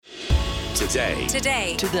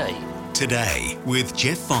Today with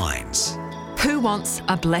Jeff Vines. Who wants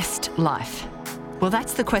a blessed life? Well,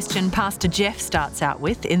 that's the question Pastor Jeff starts out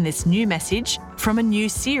with in this new message from a new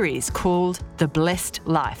series called The Blessed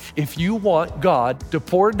Life. If you want God to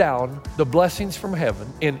pour down the blessings from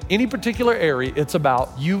heaven in any particular area, it's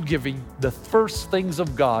about you giving the first things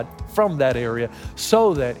of God from that area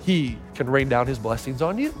so that He can rain down His blessings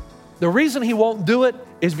on you. The reason He won't do it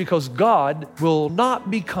is because God will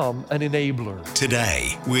not become an enabler.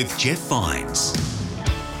 Today with Jeff Vines.